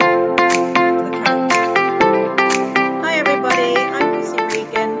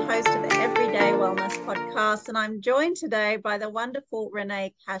and I'm joined today by the wonderful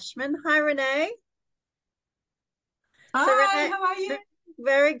Renee Cashman. Hi, Renee. So Hi, Renee, how are you?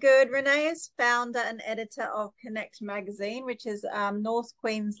 very good. Renee is founder and editor of Connect Magazine, which is North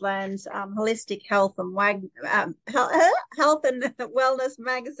Queensland's holistic health and health and wellness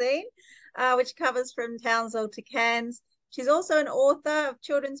magazine, which covers from Townsville to Cairns. She's also an author of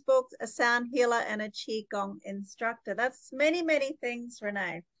children's books, a sound healer, and a qigong instructor. That's many, many things,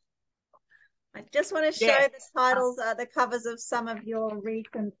 Renee. I just want to show Yes. the titles, the covers of some of your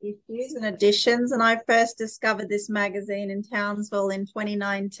recent issues and editions. And I first discovered this magazine in Townsville in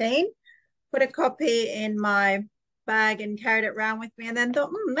 2019, put a copy in my bag and carried it around with me, and then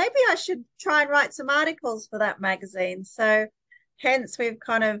thought, maybe I should try and write some articles for that magazine. So hence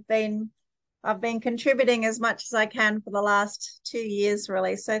I've been contributing as much as I can for the last 2 years,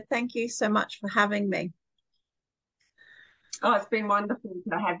 really. So thank you so much for having me. Oh, it's been wonderful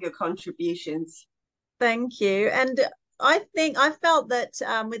to have your contributions. Thank you. And I felt that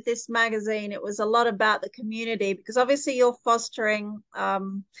with this magazine, it was a lot about the community because obviously you're fostering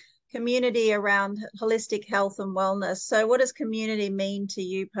community around holistic health and wellness. So, what does community mean to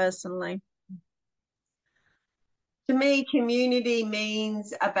you personally? To me, community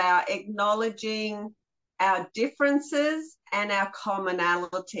means about acknowledging our differences and our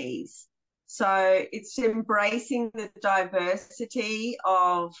commonalities. So it's embracing the diversity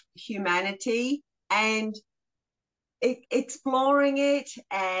of humanity and exploring it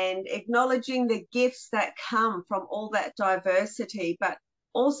and acknowledging the gifts that come from all that diversity, but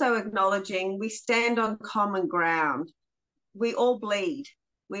also acknowledging we stand on common ground. We all bleed.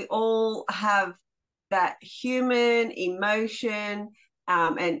 We all have that human emotion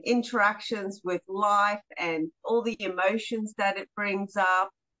and interactions with life and all the emotions that it brings up.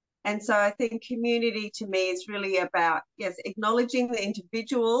 And so I think community to me is really about, yes, acknowledging the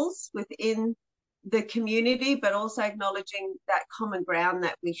individuals within the community, but also acknowledging that common ground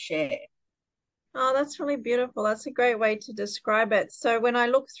that we share. Oh, that's really beautiful. That's a great way to describe it. So, when I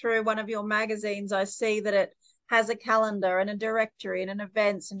look through one of your magazines, I see that it has a calendar and a directory and an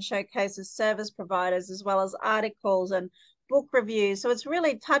events and showcases service providers as well as articles and book reviews. So, it's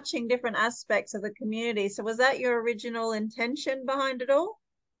really touching different aspects of the community. So, was that your original intention behind it all?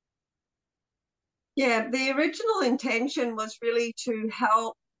 Yeah, the original intention was really to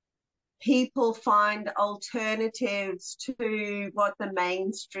help people find alternatives to what the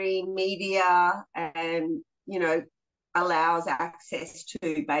mainstream media and allows access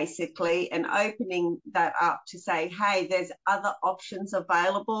to, basically, and opening that up to say, hey, there's other options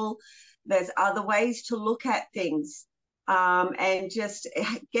available, there's other ways to look at things, and just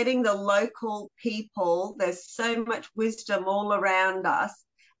getting the local people. There's so much wisdom all around us,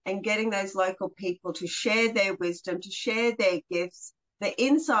 and getting those local people to share their wisdom, to share their gifts, the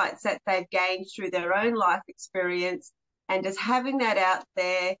insights that they've gained through their own life experience, and just having that out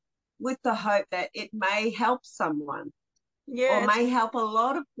there with the hope that it may help someone or Yeah, may help a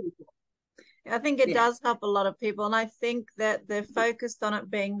lot of people. I think it Yeah. does help a lot of people, and I think that they're focused on it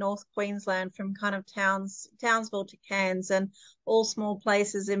being North Queensland from kind of Townsville to Cairns and all small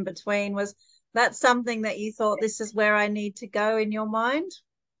places in between. Was that something that you thought this is where I need to go in your mind?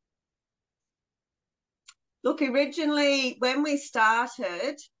 Look, originally when we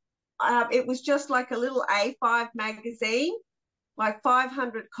started, it was just like a little A5 magazine, like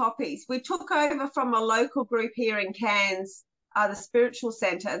 500 copies. We took over from a local group here in Cairns, the Spiritual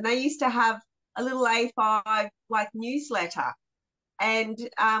Centre, and they used to have a little A5 like newsletter. And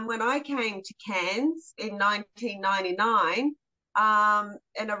when I came to Cairns in 1999, and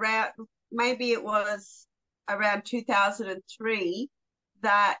around, maybe it was around 2003,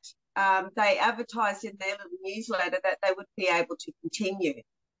 that they advertised in their little newsletter that they would be able to continue.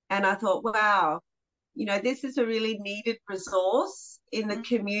 And I thought, wow, this is a really needed resource in the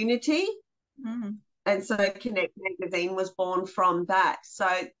community. Mm. And so Connect Magazine was born from that. So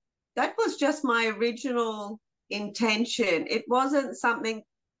that was just my original intention. It wasn't something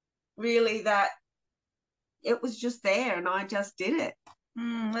really that, it was just there and I just did it.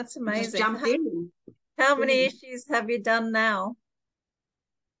 That's I just amazing. So jumped in. how many issues have you done now?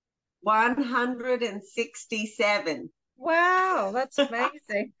 167. Wow, that's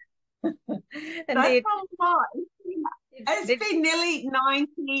amazing. And That's did, a lot. It's did been nearly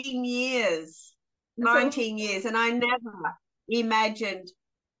 19 years. it's a 19 years. And I never imagined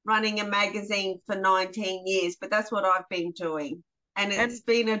running a magazine for 19 years, but that's what I've been doing. And it's and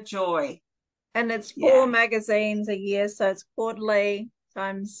been a joy. and it's four Yeah. magazines a year, so it's quarterly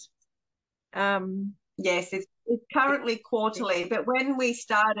times Yes, it's currently quarterly, but when we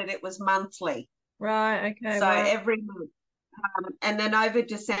started, it was monthly. right, okay, So wow. every month. And then over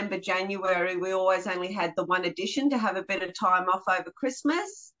December, January, we always only had the one edition to have a bit of time off over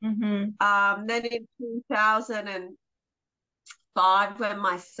Christmas. Then in 2005, when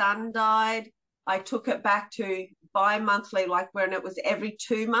my son died, I took it back to bi-monthly, like when it was every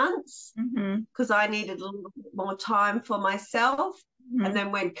 2 months, because I needed a little bit more time for myself. And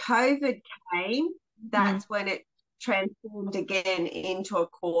then when COVID came, that's when it transformed again into a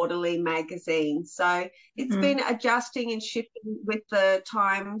quarterly magazine. So it's been adjusting and shifting with the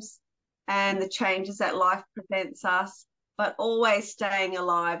times and the changes that life presents us, but always staying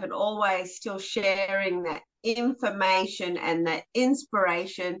alive and always still sharing that information and that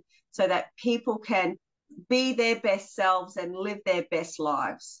inspiration so that people can be their best selves and live their best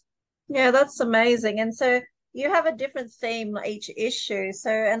lives. Yeah, that's amazing. And so you have a different theme each issue. So,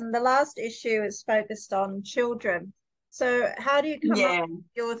 and the last issue is focused on children. So how do you come up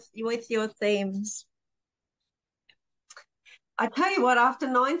with your themes? I tell you what, after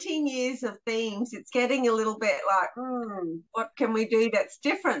 19 years of themes, it's getting a little bit like, what can we do that's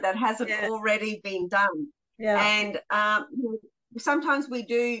different that hasn't already been done? And sometimes we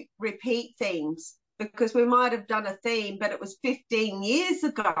do repeat themes because we might have done a theme, but it was 15 years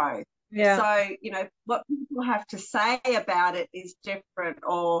ago. So, you know, what people have to say about it is different,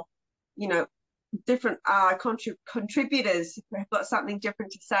 or, you know, different contributors have got something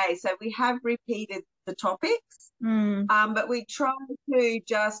different to say. So we have repeated the topics, but we try to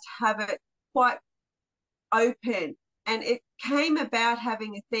just have it quite open. And it came about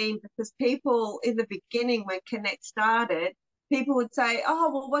having a theme because people in the beginning, when Connect started, people would say, oh,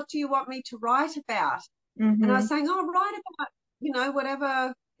 well, what do you want me to write about? And I was saying, oh, write about, you know,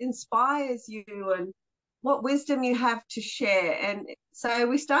 whatever inspires you and what wisdom you have to share. And so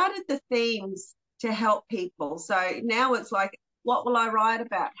we started the themes to help people. So now it's like, what will I write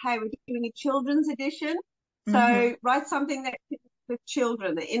about? Hey, we're doing a children's edition. So write something that with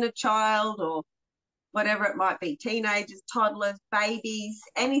children, the inner child, or whatever it might be, teenagers, toddlers, babies,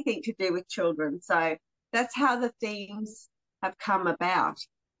 anything to do with children. So that's how the themes have come about.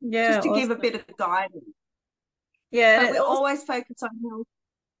 Just to give a bit of guidance. But we always focus on health.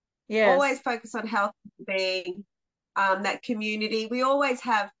 Always focus on health and being, that community. We always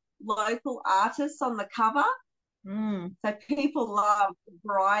have local artists on the cover. So people love the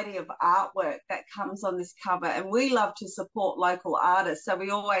variety of artwork that comes on this cover, and we love to support local artists. So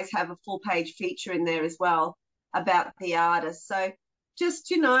we always have a full page feature in there as well about the artists. So just,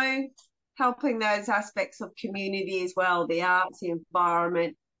 you know, helping those aspects of community as well, the arts, the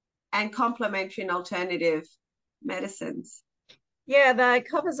environment, and complementary and alternative medicines. Yeah, the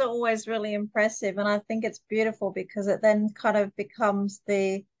covers are always really impressive, and I think it's beautiful because it then kind of becomes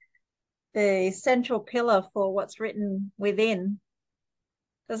the central pillar for what's written within,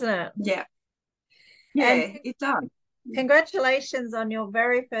 doesn't it? Yeah, and it does. Congratulations on your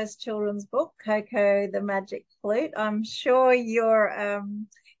very first children's book, Coco the Magic Flute. I'm sure you're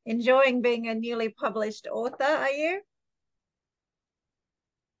enjoying being a newly published author, are you?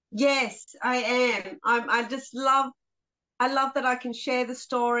 Yes, I am. I love that I can share the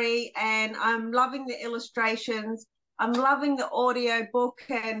story, and I'm loving the illustrations. I'm loving the audio book,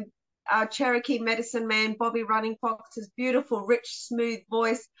 and Cherokee medicine man Bobby Running Fox's beautiful, rich, smooth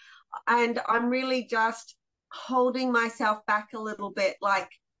voice. And I'm really just holding myself back a little bit, like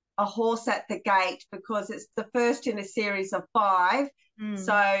a horse at the gate, because it's the first in a series of 5.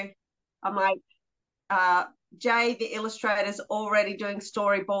 So I'm like, Jay, the illustrator, is already doing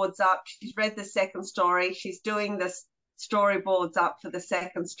storyboards up. She's read the second story. She's doing the storyboards up for the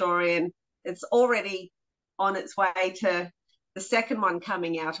second story, and it's already on its way to the second one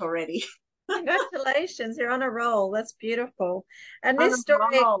coming out already. Congratulations, you're on a roll. That's beautiful. And this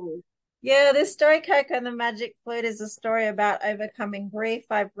story, this story, Coco and the Magic Flute, is a story about overcoming grief.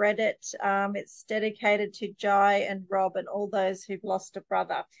 I've read it. It's dedicated to Jai and Rob and all those who've lost a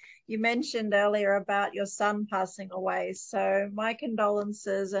brother. You mentioned earlier about your son passing away. So my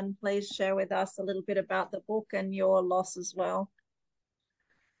condolences, and please share with us a little bit about the book and your loss as well.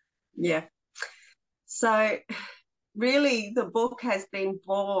 Yeah. So really the book has been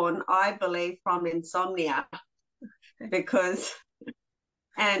born, I believe, from insomnia because,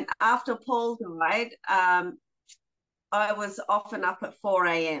 and after Paul died, I was often up at 4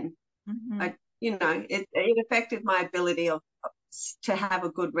 a.m. You know, it affected my ability to have a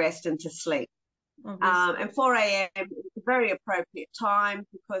good rest and to sleep. And 4 a.m. is a very appropriate time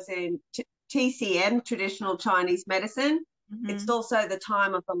because in TCM, traditional Chinese medicine, it's also the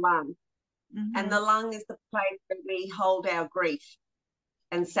time of the lung. And the lung is the place where we hold our grief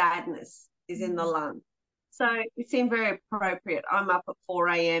and sadness is in the lung. So it seemed very appropriate. I'm up at 4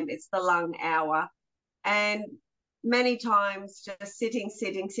 a.m. It's the lung hour. And many times just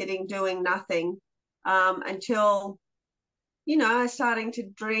sitting, doing nothing, until, I was starting to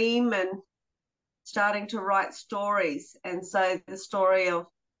dream and starting to write stories. And so the story of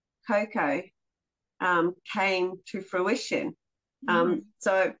Coco came to fruition.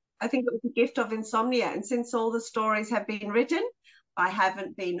 So I think it was a gift of insomnia. And since all the stories have been written, I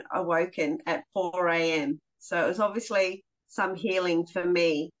haven't been awoken at 4 a.m. So it was obviously some healing for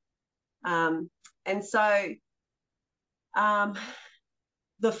me. And so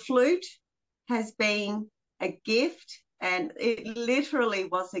the flute has been a gift, and it literally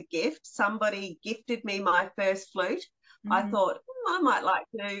was a gift. Somebody gifted me my first flute. I thought, I might like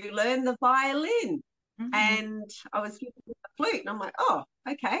to learn the violin. And I was given the flute, and I'm like, oh,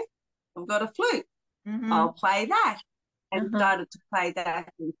 okay, I've got a flute. I'll play that. And started to play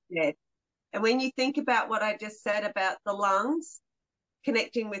that instead. And when you think about what I just said about the lungs,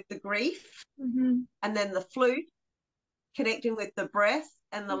 connecting with the grief, and then the flute, connecting with the breath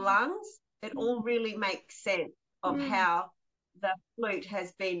and the lungs, it all really makes sense of how the flute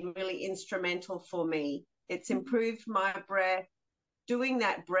has been really instrumental for me. It's improved my breath. Doing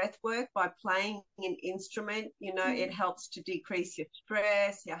that breath work by playing an instrument, it helps to decrease your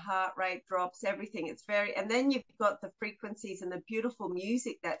stress, your heart rate drops, everything. It's and then you've got the frequencies and the beautiful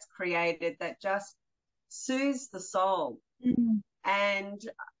music that's created that just soothes the soul. And,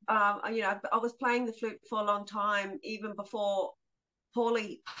 I was playing the flute for a long time, even before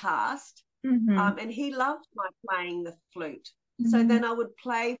Paulie passed. And he loved my playing the flute. So then I would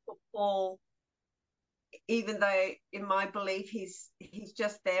play for Paul, even though in my belief he's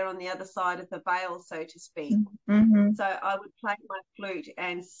just there on the other side of the veil, so to speak. So I would play my flute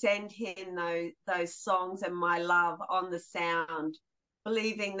and send him those songs and my love on the sound,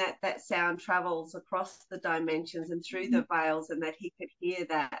 believing that sound travels across the dimensions and through the veils, and that he could hear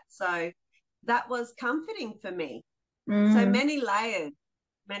that. So that was comforting for me. So many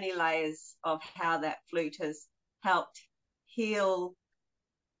layers of how that flute has helped heal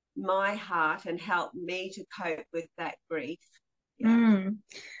my heart and help me to cope with that grief.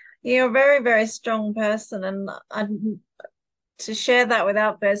 You're a very, very strong person, and to share that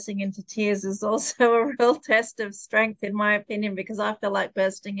without bursting into tears is also a real test of strength, in my opinion, because I feel like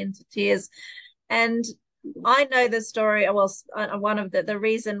bursting into tears. And I know the story, well, one of the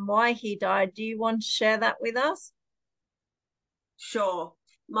reason why he died. Do you want to share that with us? Sure.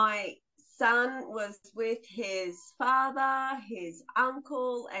 My son was with his father, his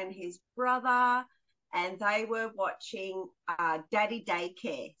uncle, and his brother, and they were watching Daddy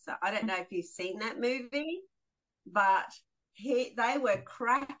Daycare. So I don't know if you've seen that movie, but they were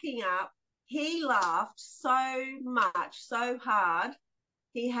cracking up. He laughed so much, so hard,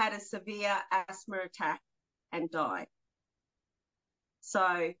 he had a severe asthma attack and died.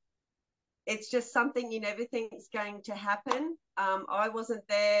 So it's just something you never think is going to happen. I wasn't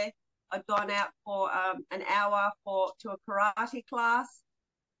there. I'd gone out for an hour to a karate class,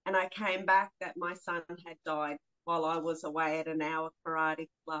 and I came back that my son had died while I was away at an hour karate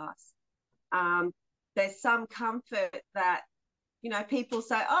class. There's some comfort that, people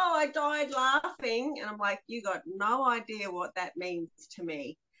say, oh, I died laughing. And I'm like, you got no idea what that means to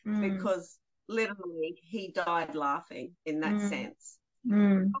me, because literally he died laughing in that sense.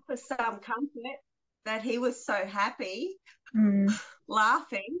 For some comfort that he was so happy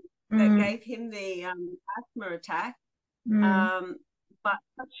laughing that gave him the asthma attack. But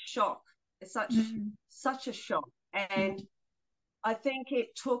such shock, such a shock. And I think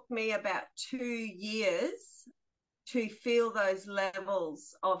it took me about 2 years to feel those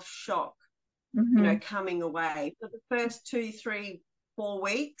levels of shock, coming away. For the first 2, 3, 4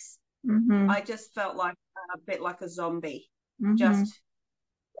 weeks, I just felt like a bit like a zombie. Just,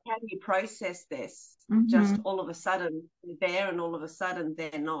 how do you process this? Just all of a sudden they're there, and all of a sudden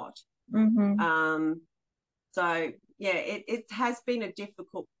they're not. So yeah, it has been a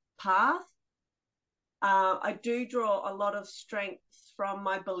difficult path. I do draw a lot of strength from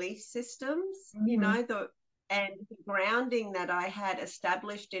my belief systems, and the grounding that I had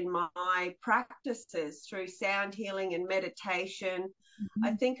established in my practices through sound healing and meditation.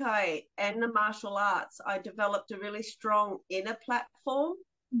 I think and the martial arts, I developed a really strong inner platform.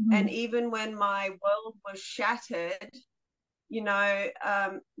 And even when my world was shattered, when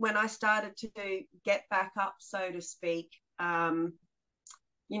I started to get back up, so to speak, I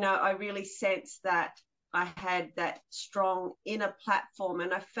really sensed that I had that strong inner platform,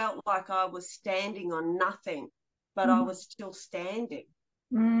 and I felt like I was standing on nothing, but I was still standing.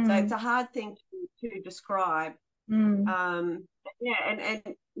 So it's a hard thing to describe. And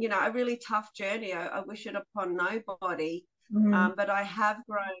a really tough journey. I wish it upon nobody. But I have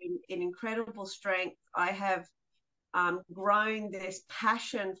grown in incredible strength. I have grown this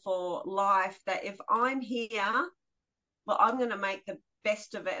passion for life that if I'm here, well, I'm going to make the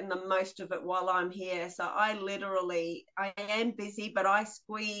best of it and the most of it while I'm here. So I am busy, but I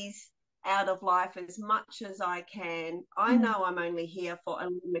squeeze out of life as much as I can. I know I'm only here for a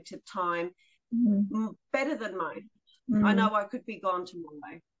limited time, better than most. I know I could be gone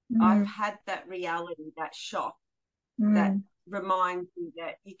tomorrow. I've had that reality, that shock, that reminds me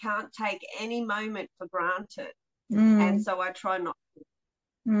that you can't take any moment for granted. And so I try not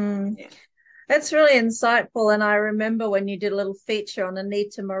to. Yeah. That's really insightful. And I remember when you did a little feature on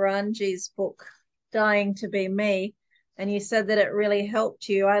Anita Morangi's book, Dying to Be Me, and you said that it really helped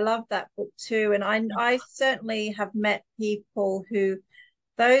you. I love that book too. And I certainly have met people who,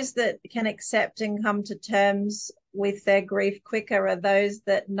 those that can accept and come to terms with their grief quicker are those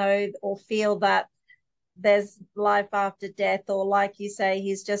that know or feel that there's life after death, or like you say,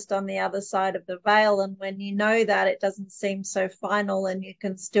 he's just on the other side of the veil. And when you know that, it doesn't seem so final and you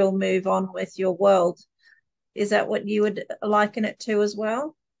can still move on with your world. Is that what you would liken it to as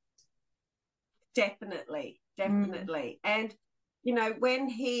well? Definitely. And when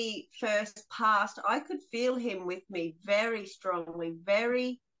he first passed, I could feel him with me very strongly,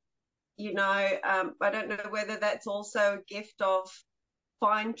 very, I don't know whether that's also a gift of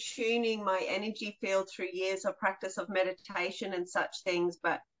fine-tuning my energy field through years of practice of meditation and such things,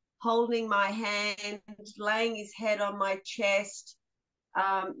 but holding my hand, laying his head on my chest,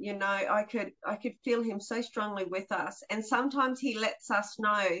 I could feel him so strongly with us. And sometimes he lets us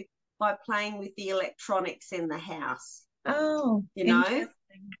know by playing with the electronics in the house. Oh, and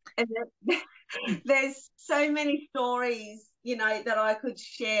there's so many stories, that I could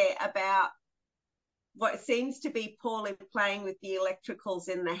share about what seems to be Paulie playing with the electricals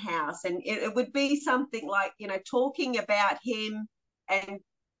in the house. And it would be something like, talking about him, and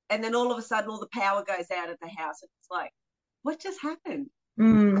then all of a sudden all the power goes out of the house. It's like, what just happened?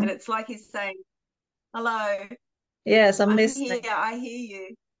 And it's like he's saying, hello. Yes, I'm listening. Here, I hear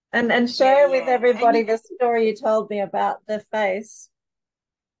you. And share with everybody the story you told me about the face.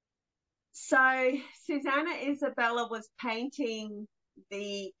 So Susanna Isabella was painting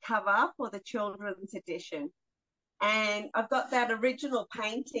the cover for the children's edition, and I've got that original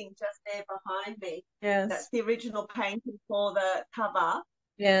painting just there behind me. Yes, that's the original painting for the cover.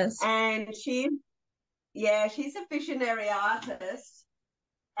 Yes. And she's a visionary artist,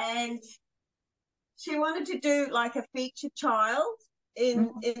 and she wanted to do like a featured child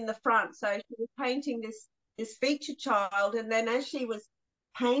in the front. So she was painting this featured child, and then as she was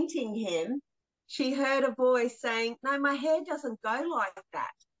painting him, she heard a voice saying, no, my hair doesn't go like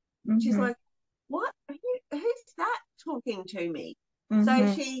that. She's like, what? Who's that talking to me?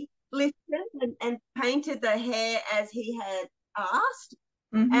 So she listened and painted the hair as he had asked.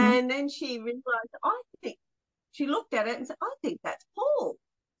 And then she realized, she looked at it and said, I think that's Paul.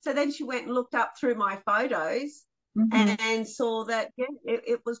 So then she went and looked up through my photos and saw that,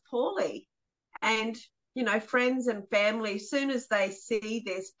 it was Paulie. And, friends and family, as soon as they see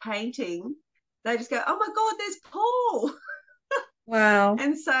this painting, they just go, oh my God, there's Paul. Wow.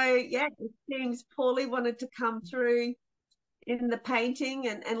 And so, it seems Paulie wanted to come through in the painting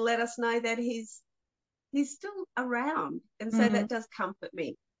and let us know that he's still around. And so that does comfort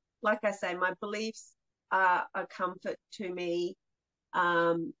me. Like I say, my beliefs are a comfort to me.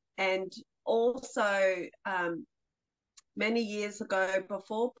 And also, many years ago,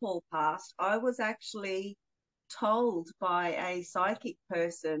 before Paul passed, I was actually told by a psychic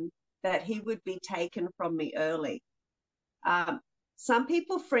person that he would be taken from me early. Some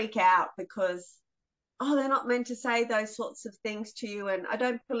people freak out because, they're not meant to say those sorts of things to you. And I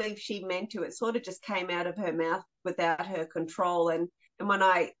don't believe she meant to. It sort of just came out of her mouth without her control. And when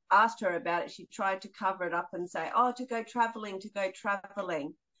I asked her about it, she tried to cover it up and say, to go traveling.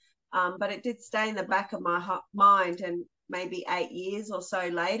 But it did stay in the back of my mind. And maybe 8 years or so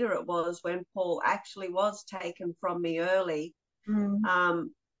later it was when Paul actually was taken from me early.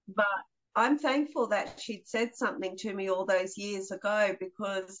 But I'm thankful that she'd said something to me all those years ago,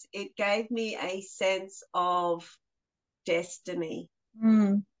 because it gave me a sense of destiny.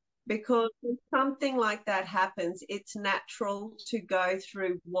 Because when something like that happens, it's natural to go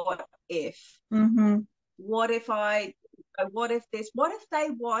through what if. What if they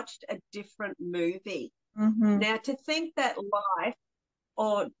watched a different movie? Now, to think that life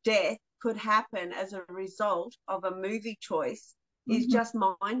or death could happen as a result of a movie choice is just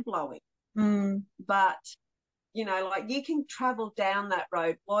mind-blowing. But, like, you can travel down that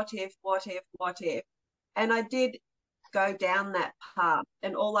road. What if? And I did go down that path,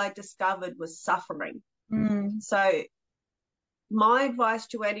 and all I discovered was suffering. So my advice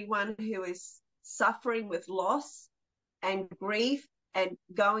to anyone who is suffering with loss and grief and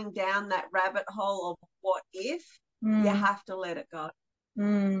going down that rabbit hole of what if, you Mm. have to let it go.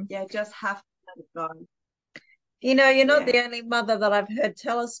 Mm. You just have to let it go. You know, you're not Yeah. the only mother that I've heard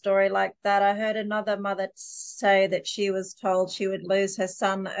tell a story like that. I heard another mother say that she was told she would lose her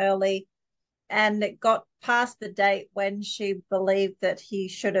son early, and it got past the date when she believed that he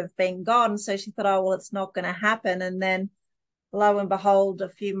should have been gone. So she thought, oh, well, it's not going to happen. And then lo and behold, a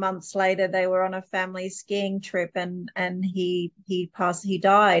few months later, they were on a family skiing trip, and he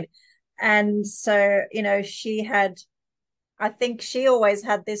died. And so, you know, I think she always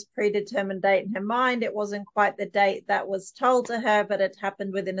had this predetermined date in her mind. It wasn't quite the date that was told to her, but it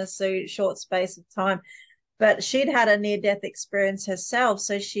happened within a short space of time. But she'd had a near death experience herself,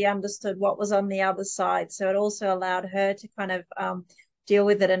 so she understood what was on the other side. So it also allowed her to kind of deal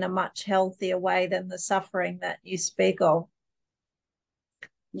with it in a much healthier way than the suffering that you speak of.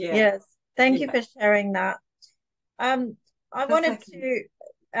 Yeah. Yes. Thank you Yeah. for sharing that. Um, I That's wanted okay.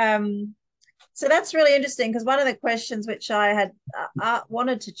 to so that's really interesting, because one of the questions which I had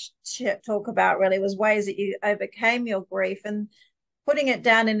wanted to talk about really was ways that you overcame your grief, and putting it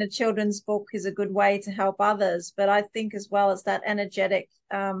down in a children's book is a good way to help others. But I think as well as that energetic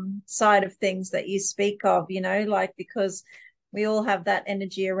side of things that you speak of, you know, like, because we all have that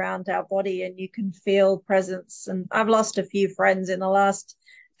energy around our body and you can feel presence. And I've lost a few friends in the last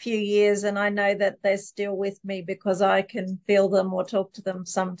few years, and I know that they're still with me because I can feel them or talk to them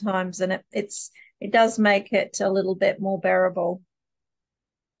sometimes, and it does make it a little bit more bearable.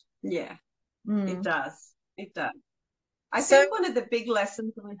 Yeah, it Mm. does. It does. I So think one of the big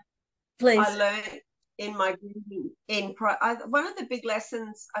lessons I please. learned in my grieving one of the big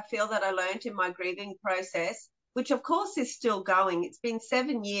lessons I feel that I learned in my grieving process, which of course is still going. It's been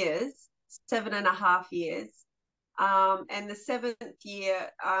 7 years, 7.5 years. And the seventh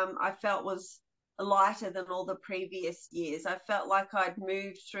year I felt was lighter than all the previous years. I felt like I'd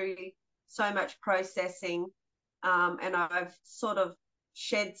moved through so much processing, and I've sort of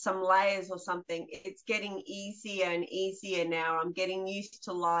shed some layers or something. It's getting easier and easier now. I'm getting used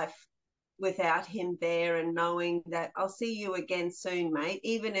to life without him there, and knowing that I'll see you again soon, mate,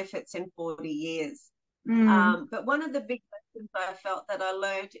 even if it's in 40 years. Mm. But one of the big lessons I felt that I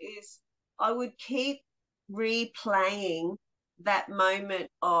learned is I would keep replaying that moment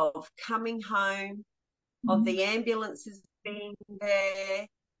of coming home, of Mm. the ambulances being there,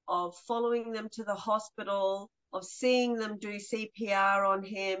 of following them to the hospital, of seeing them do CPR on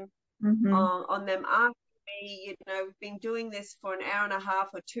him, Mm-hmm. on them asking me, you know, we've been doing this for an hour and a half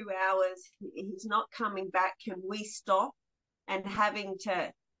or 2 hours. He's not coming back. Can we stop? And having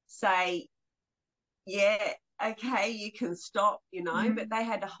to say, yeah, okay, you can stop, you know, but Mm. they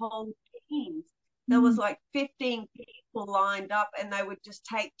had a whole team. There was Mm. like 15 people lined up, and they would just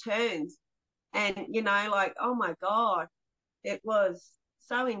take turns. And, you know, like, oh my God, it was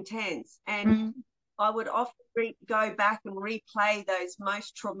so intense. And Mm. I would often go back and replay those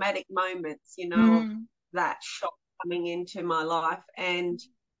most traumatic moments, you know, of Mm. that shock coming into my life. And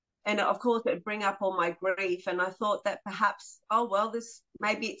of course it'd bring up all my grief, and I thought that perhaps, oh well, this,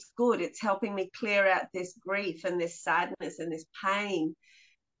 maybe it's good, it's helping me clear out this grief and this sadness and this pain.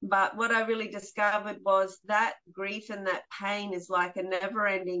 But what I really discovered was that grief and that pain is like a never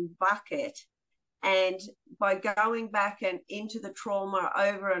ending bucket. And by going back and into the trauma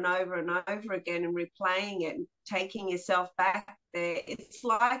over and over and over again and replaying it and taking yourself back there, it's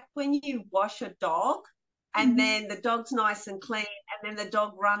like when you wash a dog and Mm. then the dog's nice and clean, and then the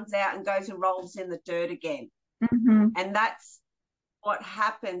dog runs out and goes and rolls in the dirt again. Mm-hmm. And that's what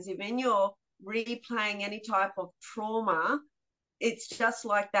happens if when you're replaying any type of trauma. It's just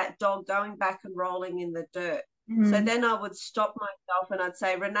like that dog going back and rolling in the dirt. So Mm. then I would stop myself and I'd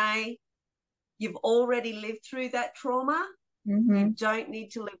say, Renee, you've already lived through that trauma. You Mm-hmm. don't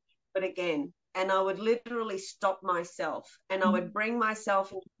need to live through it again. And I would literally stop myself, and I would bring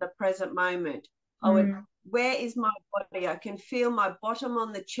myself into the present moment. I would, Mm. where is my body? I can feel my bottom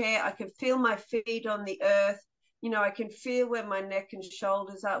on the chair. I can feel my feet on the earth. You know, I can feel where my neck and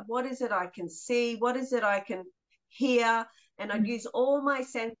shoulders are. What is it I can see? What is it I can hear? And I'd use all my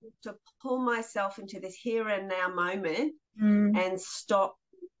senses to pull myself into this here and now moment Mm. and stop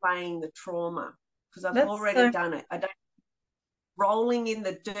playing the trauma, because I've That's already so. done it. I don't rolling in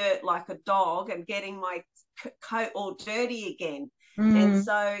the dirt like a dog and getting my coat all dirty again. And Mm.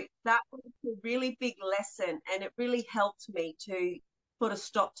 so that was a really big lesson, and it really helped me to put a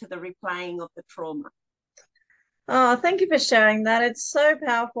stop to the replaying of the trauma. Oh, thank you for sharing that. It's so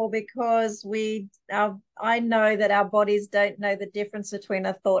powerful because I know that our bodies don't know the difference between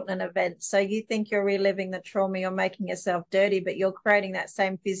a thought and an event. So you think you're reliving the trauma, you're making yourself dirty, but you're creating that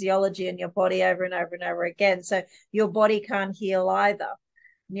same physiology in your body over and over and over again. So your body can't heal either.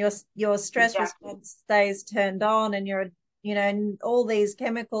 Your stress Exactly. response stays turned on, and and all these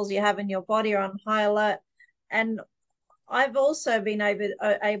chemicals you have in your body are on high alert. And I've also been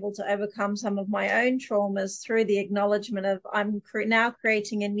able to overcome some of my own traumas through the acknowledgement of now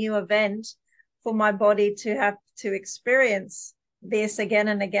creating a new event for my body to have to experience this again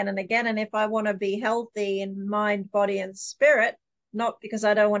and again and again. And if I want to be healthy in mind, body, and spirit, not because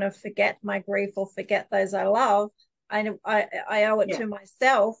I don't want to forget my grief or forget those I love, I owe it Yeah. to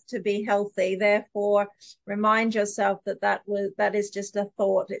myself to be healthy. Therefore, remind yourself that is just a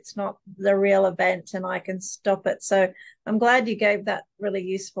thought. It's not the real event, and I can stop it. So I'm glad you gave that really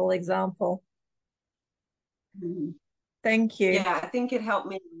useful example. Mhm. Thank you. Yeah, I think it helped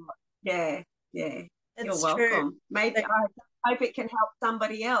me a lot. Yeah, yeah. You're It's true. welcome. Maybe I hope it can help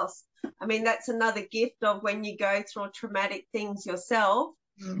somebody else. I mean, that's another gift of when you go through traumatic things yourself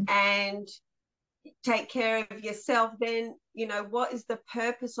Mm. and take care of yourself, then, what is the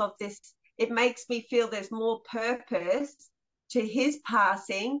purpose of this? It makes me feel there's more purpose to his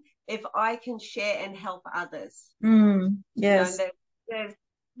passing if I can share and help others. Yes. There's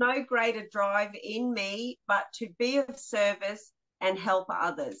no greater drive in me but to be of service and help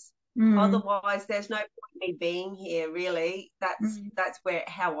others. Mm. Otherwise, there's no point me being here, really. Mm. That's where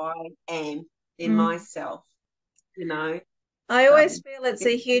how I am in Mm. myself, you know. I So always feel it's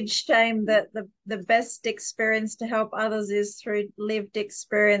a huge shame that the best experience to help others is through lived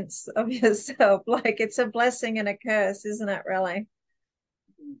experience of yourself. Like it's a blessing and a curse, isn't it, really?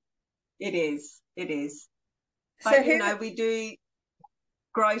 it is. It is. So But who we do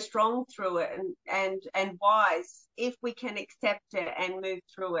grow strong through it and wise if we can accept it and move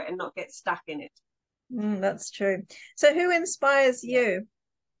through it and not get stuck in it. that's true. So who inspires Yeah. you?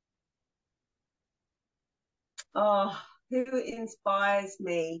 Oh, who inspires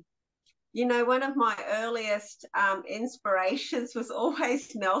me? One of my earliest inspirations was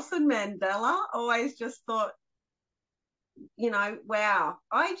always Nelson Mandela. Always just thought, wow,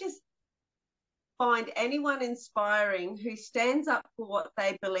 I just find anyone inspiring who stands up for what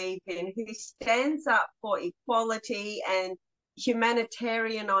they believe in, who stands up for equality and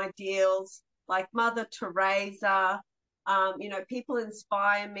humanitarian ideals like Mother Teresa. People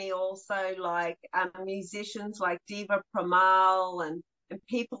inspire me also, like musicians like Diva Pramal and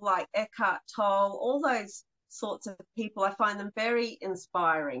people like Eckhart Tolle, all those sorts of people. I find them very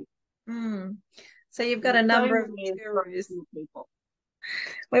inspiring. Mm. So you've got a There's so number of many gurus. inspirational people.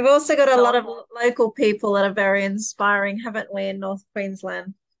 We've also got a lot So of local people that are very inspiring, haven't we, in North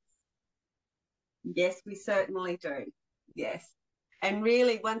Queensland? yes, we certainly do. Yes. And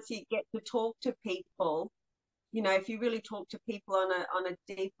really, once you get to talk to people, if you really talk to people on a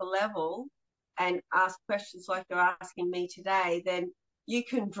deeper level and ask questions like you're asking me today, then you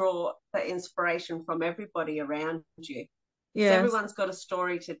can draw the inspiration from everybody around you. Because Yes. everyone's got a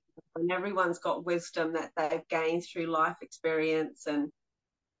story to tell and everyone's got wisdom that they've gained through life experience and,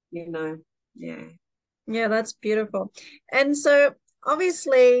 yeah. Yeah, that's beautiful. And so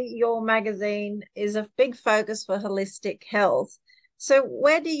obviously your magazine is a big focus for holistic health. So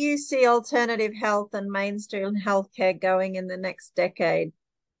where do you see alternative health and mainstream healthcare going in the next decade,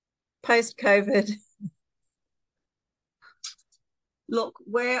 post-COVID? Look,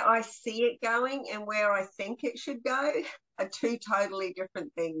 where I see it going and where I think it should go are two totally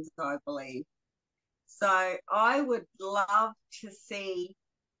different things, I believe. So I would love to see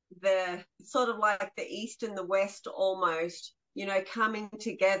the sort of like the East and the West almost, coming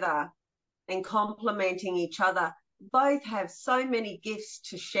together and complementing each other. Both have so many gifts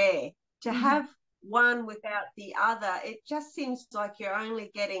to share. To Mhm. have one without the other, it just seems like you're only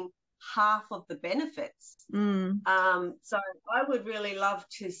getting half of the benefits. Mm. So I would really love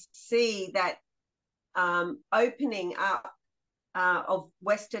to see that opening up of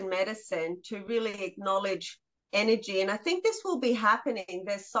Western medicine to really acknowledge energy. And I think this will be happening.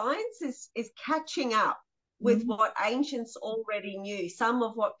 The science is catching up with Mm. what ancients already knew. Some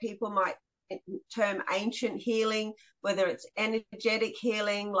of what people might term ancient healing, whether it's energetic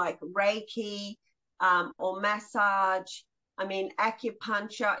healing like Reiki or massage. I mean,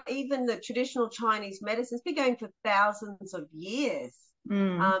 acupuncture, even the traditional Chinese medicine's been going for thousands of years.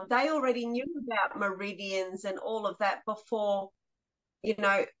 Mm. They already knew about meridians and all of that before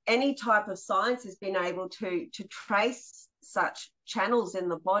any type of science has been able to trace such channels in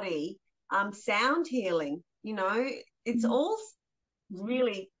the body. Sound healing, it's Mm. all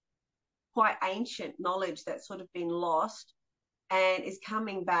really quite ancient knowledge that's sort of been lost and is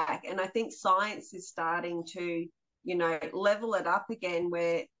coming back. And I think science is starting to, you know, level it up again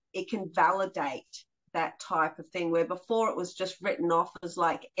where it can validate that type of thing, where before it was just written off as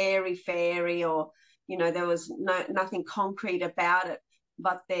like airy fairy, or, you know, there was nothing concrete about it,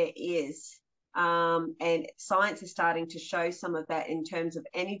 but there is. And science is starting to show some of that in terms of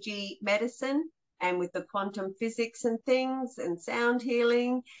energy medicine and with the quantum physics and things and sound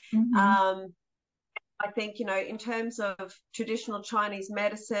healing. I think, you know, in terms of traditional Chinese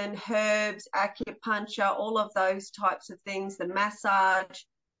medicine, herbs, acupuncture, all of those types of things, the massage,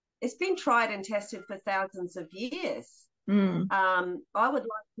 it's been tried and tested for thousands of years. I would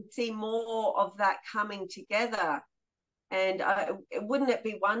like to see more of that coming together. And wouldn't it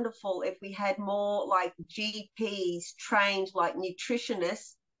be wonderful if we had more like GPs trained like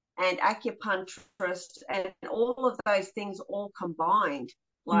nutritionists and acupuncturists and all of those things all combined?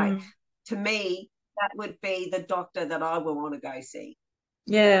 Like, to me, that would be the doctor that I would want to go see.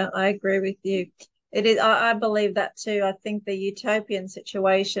 Yeah, I agree with you. It is. I believe that too. I think the utopian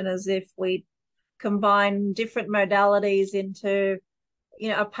situation is if we combine different modalities into, you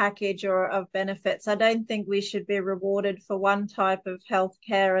know, a package or of benefits. I don't think we should be rewarded for one type of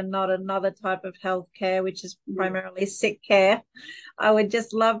healthcare and not another type of healthcare, which is primarily sick care. I would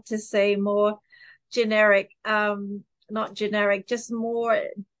just love to see more generic, not generic, just more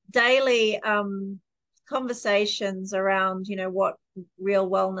daily conversations around, you know, what real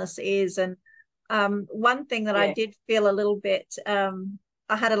wellness is. And one thing that I did feel a little bit,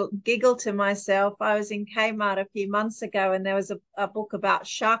 I had a giggle to myself. I was in Kmart a few months ago and there was a book about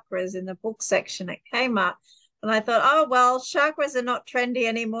chakras in the book section at Kmart. And I thought, oh, well, chakras are not trendy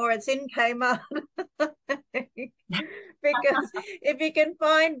anymore. It's in Kmart. Because if you can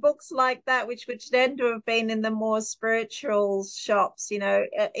find books like that, which tend to have been in the more spiritual shops, you know,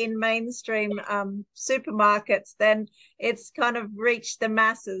 in mainstream supermarkets, then it's kind of reached the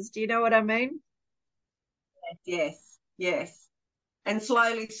masses. Do you know what I mean? Yes, yes. And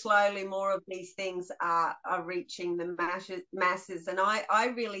slowly, more of these things are reaching the masses. And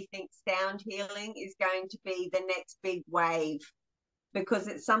I really think sound healing is going to be the next big wave, because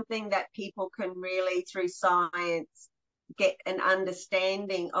it's something that people can really, through science, get an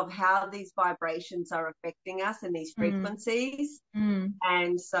understanding of how these vibrations are affecting us and these frequencies.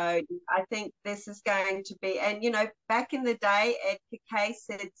 And so I think this is going to be, and, you know, back in the day, Edgar Cayce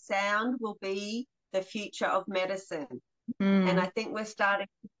said sound will be the future of medicine. And I think we're starting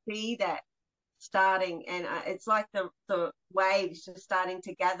to see that starting, and it's like the waves just starting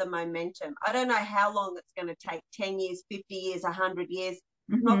to gather momentum. I don't know how long it's going to take, 10 years, 50 years, 100 years,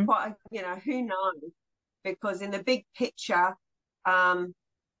 not quite, you know, who knows? Because in the big picture,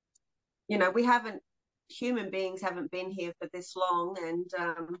 you know, human beings haven't been here for this long, and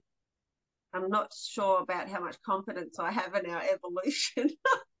I'm not sure about how much confidence I have in our evolution.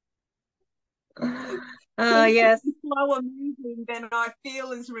 Yes. Slower moving than I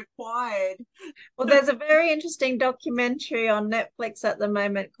feel is required. Well, there's a very interesting documentary on Netflix at the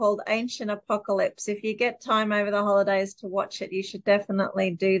moment called Ancient Apocalypse. If you get time over the holidays to watch it, you should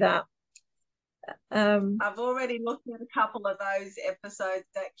definitely do that. I've already looked at a couple of those episodes,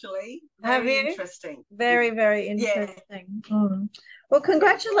 actually. Very interesting. Very, very interesting. Well,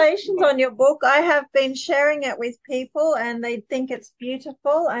 congratulations on your book. I have been sharing it with people and they think it's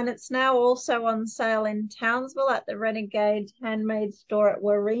beautiful, and it's now also on sale in Townsville at the Renegade Handmade store at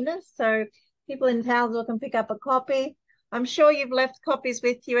Warina. So people in Townsville can pick up a copy. I'm sure you've left copies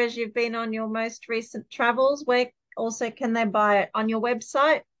with you as you've been on your most recent travels. Where also can they buy it? On your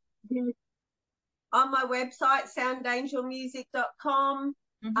website? On my website, soundangelmusic.com,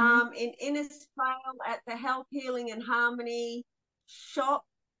 in Innisfail at the Health, Healing and Harmony shop,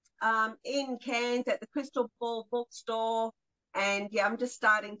 in Cairns at the Crystal Ball bookstore. And yeah, I'm just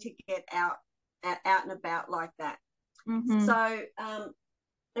starting to get out and about like that. So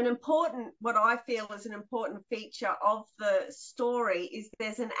what I feel is an important feature of the story is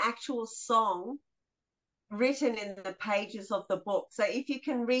there's an actual song written in the pages of the book. So if you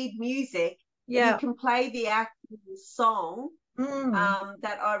can read music, you can play the actual song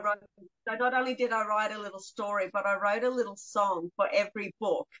that I wrote. So not only did I write a little story, but I wrote a little song for every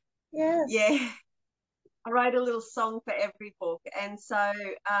book. Yes. Yeah. I wrote a little song for every book. And so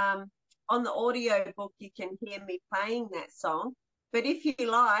on the audio book, you can hear me playing that song. But if you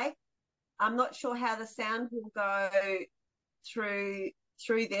like, I'm not sure how the sound will go through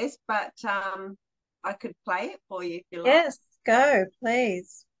this, but I could play it for you if you like. Yes, go,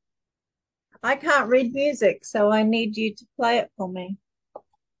 please. I can't read music, so I need you to play it for me.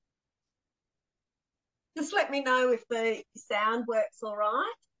 Just let me know if the sound works all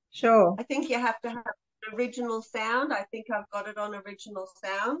right. Sure. I think you have to have original sound. I think I've got it on original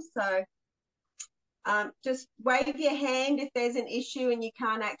sound. So just wave your hand if there's an issue and you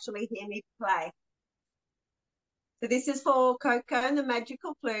can't actually hear me play. So this is for Coco and the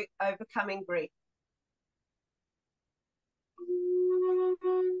Magical Flute, Overcoming Grief.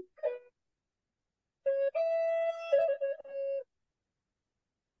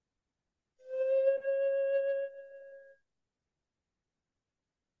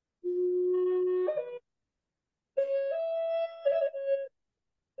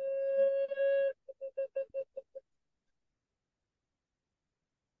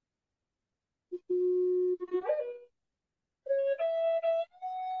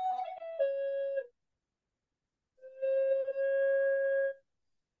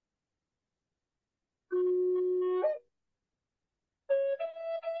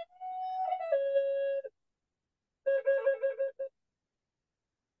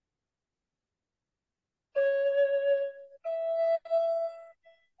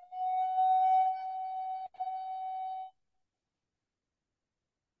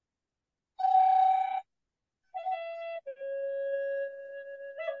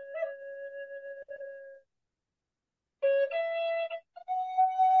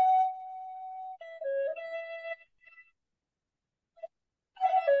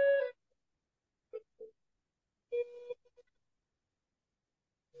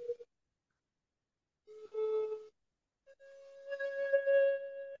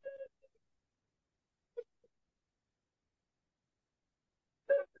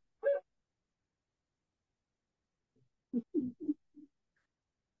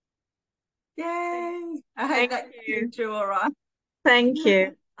 Yay! I hope that came through all right. Thank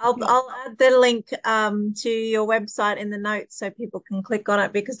you. I'll add the link to your website in the notes so people can click on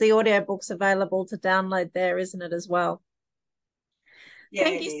it, because the audiobook's available to download there, isn't it, as well? Yeah,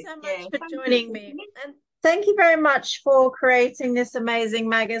 Thank you so much for joining me. And thank you very much for creating this amazing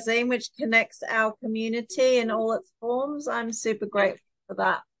magazine, which connects our community in all its forms. I'm super grateful for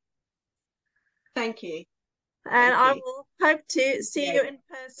that. Thank you. And I will hope to see you in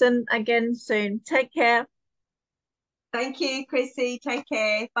person again soon. Take care. Thank you, Chrissy. Take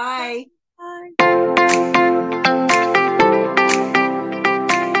care. Bye. Bye.